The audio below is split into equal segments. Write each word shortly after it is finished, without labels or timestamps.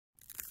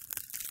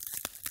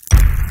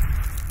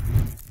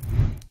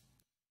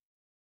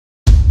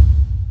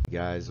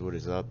Guys, what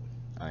is up?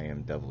 I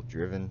am Devil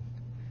Driven.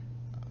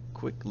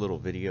 Quick little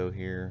video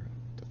here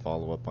to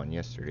follow up on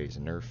yesterday's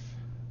nerf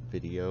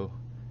video.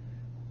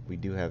 We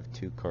do have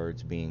two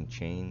cards being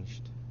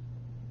changed,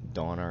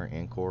 Donner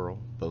and Coral.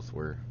 Both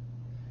were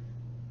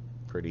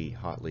pretty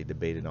hotly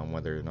debated on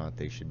whether or not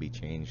they should be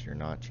changed or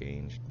not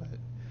changed, but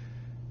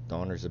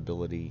Donner's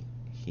ability,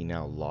 he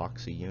now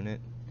locks a unit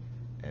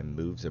and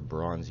moves a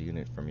bronze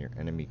unit from your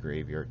enemy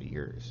graveyard to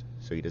yours,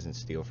 so he doesn't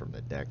steal from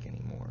the deck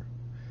anymore,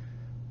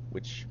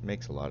 which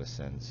makes a lot of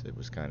sense. It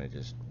was kind of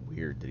just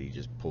weird that he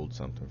just pulled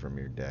something from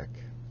your deck.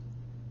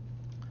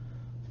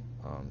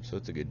 So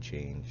it's a good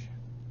change.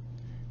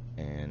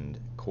 And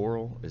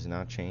Coral is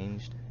now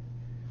changed.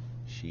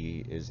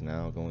 She is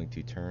now going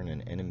to turn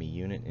an enemy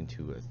unit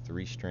into a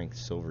 3-strength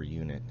silver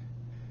unit.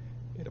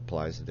 It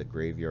applies to the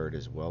graveyard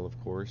as well, of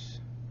course.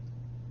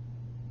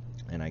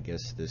 And I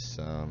guess this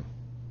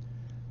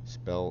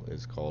spell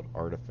is called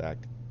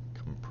Artifact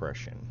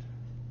Compression.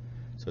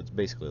 So it's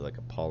basically like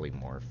a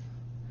polymorph,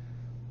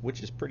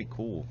 which is pretty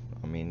cool.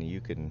 I mean,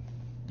 you can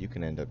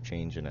end up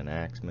changing an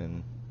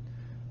Axeman,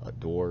 a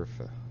Dwarf,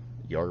 a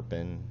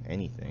Yarpen,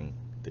 anything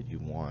that you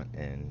want,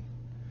 and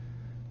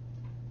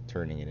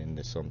turning it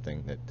into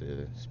something that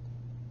is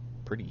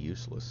pretty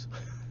useless.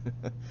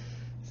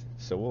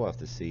 So we'll have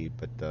to see,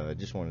 but I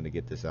just wanted to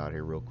get this out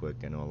here real quick.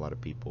 I know a lot of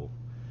people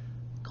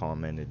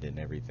commented and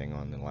everything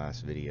on the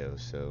last video,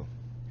 so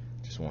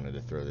just wanted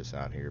to throw this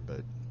out here.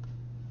 But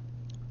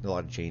a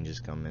lot of changes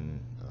coming.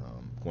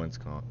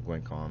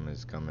 Gwentcom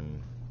is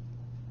coming,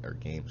 or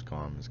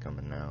Gamescom is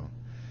coming now.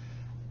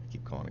 I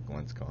keep calling it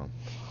Gwentcom.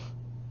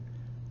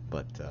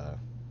 But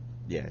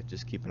yeah,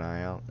 just keep an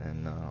eye out,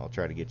 and I'll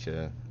try to get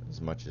you as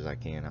much as I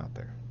can out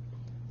there.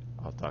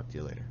 I'll talk to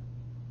you later.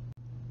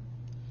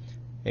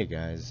 Hey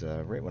guys,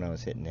 right when I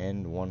was hitting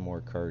end, one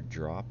more card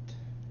dropped.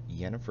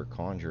 Yennefer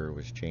Conjurer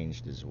was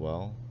changed as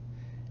well,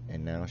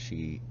 and now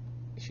she's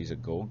a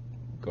gold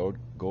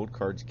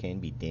cards can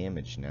be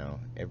damaged now.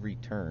 Every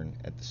turn,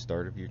 at the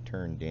start of your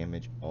turn,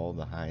 damage all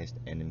the highest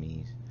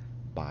enemies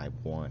by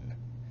 1.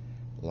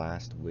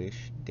 Last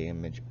Wish,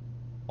 damage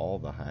all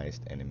the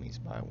highest enemies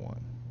by 1.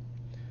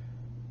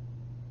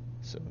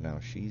 So now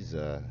she's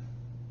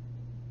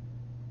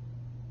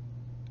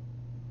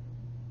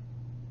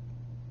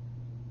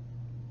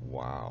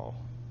wow,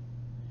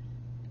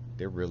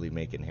 they're really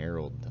making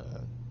Harold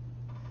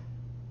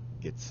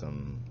get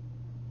some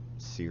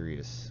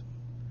serious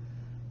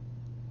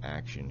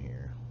action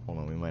here. Hold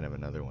on, we might have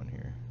another one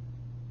here.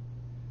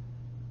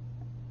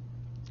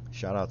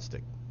 Shoutouts to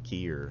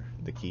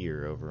the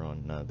Keyer over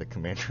on the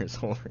Commander's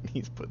Horn.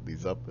 He's put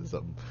these up as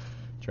I'm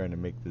trying to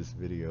make this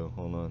video.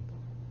 Hold on.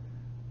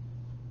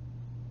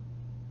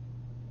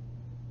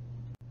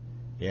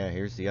 Yeah,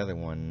 here's the other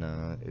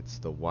one. It's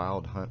the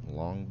Wild Hunt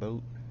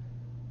Longboat,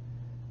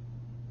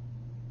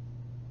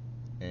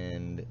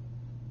 and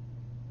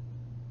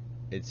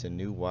it's a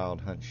new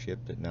Wild Hunt ship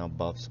that now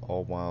buffs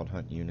all Wild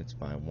Hunt units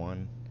by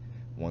 1.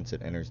 Once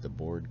it enters the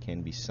board,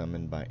 can be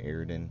summoned by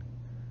Airden.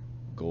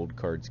 Gold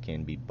cards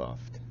can be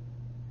buffed.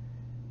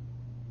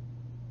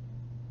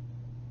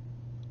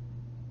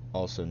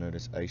 Also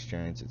notice Ice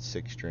Giants at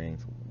 6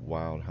 strength,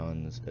 Wild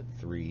Huns at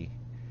 3,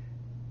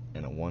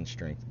 and a 1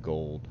 strength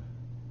gold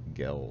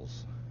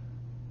Gells.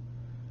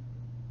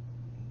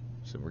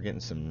 So we're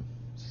getting some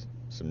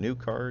new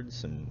cards,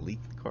 some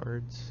leaked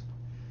cards,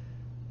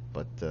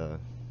 but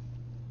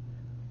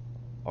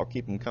I'll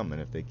keep them coming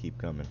if they keep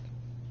coming.